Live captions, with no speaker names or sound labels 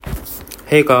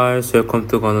Hey guys, welcome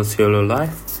to Gunner's Yellow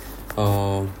Life.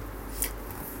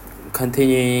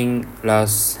 Continuing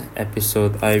last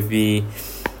episode, I'll be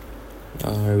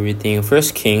reading 1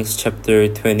 Kings chapter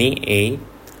 28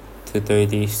 to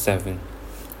 37,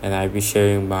 and I'll be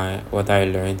sharing what I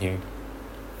learned here.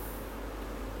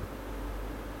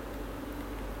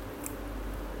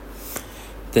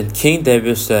 Then King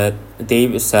David said,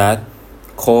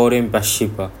 call in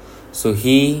Bathsheba.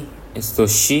 So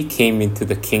she came into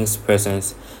the king's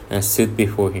presence and stood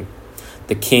before him.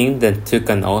 The king then took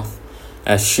an oath,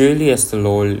 as surely as the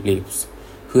Lord lives,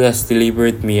 who has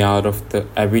delivered me out of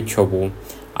every trouble,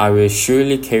 I will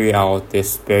surely carry out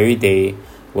this very day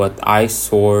what I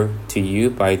swore to you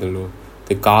by the Lord,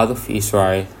 the God of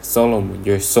Israel. Solomon,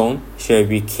 your son, shall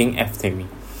be king after me,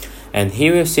 and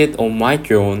he will sit on my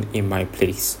throne in my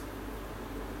place.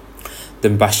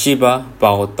 Then Bathsheba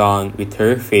bowed down with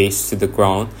her face to the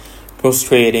ground,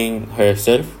 prostrating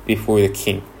herself before the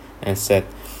king, and said,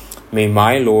 May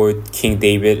my lord King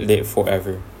David live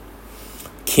forever.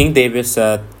 King David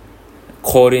said,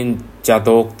 call in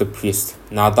Zadok the priest,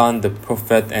 Nathan the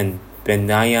prophet, and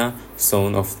Benaiah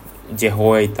son of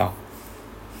Jehoiada.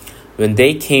 When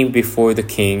they came before the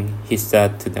king, he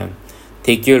said to them,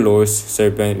 Take your lord's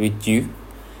servant with you,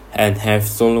 and have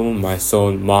Solomon my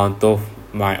son mount off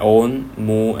my own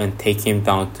mule and take him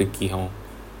down to Gihon.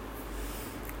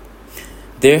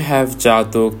 There have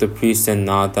Zadok the priest and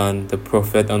Nathan the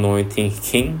prophet anointing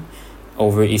king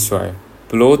over Israel.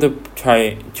 Blow the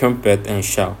trumpet and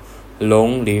shout,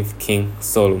 Long live King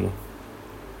Solomon.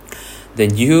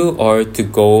 Then you are to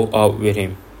go up with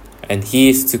him, and he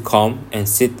is to come and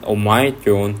sit on my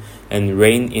throne and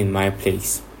reign in my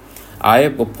place. I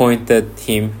have appointed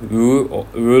him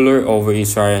ruler over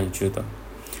Israel and Judah.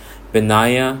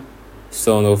 Benaiah,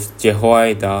 son of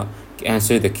Jehoiada,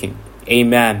 answered the king,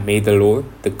 Amen, may the Lord,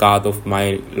 the God of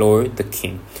my lord the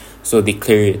king, so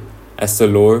declare it. As the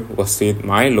Lord was with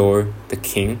my lord the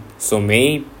king, so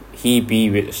may he be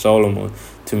with Solomon,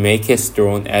 to make his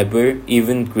throne ever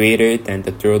even greater than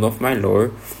the throne of my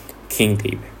lord, King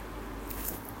David.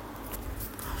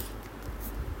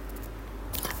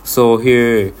 So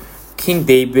here, King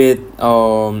David,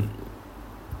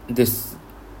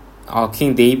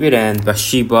 King David and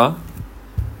Bathsheba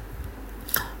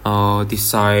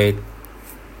decide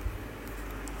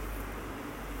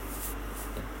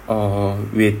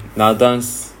with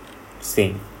Nathan's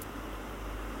thing.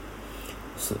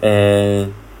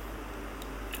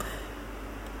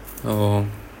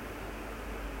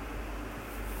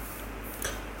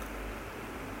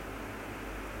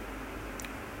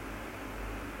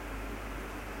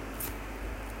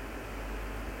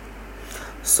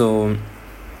 So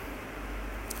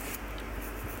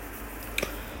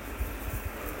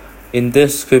in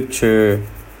this scripture,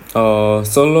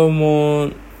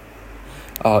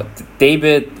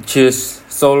 David chose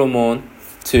Solomon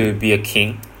to be a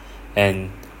king,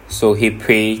 and so he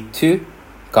prayed to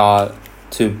God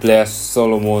to bless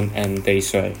Solomon and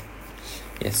Israel.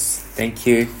 Yes, thank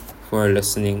you for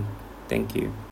listening. Thank you.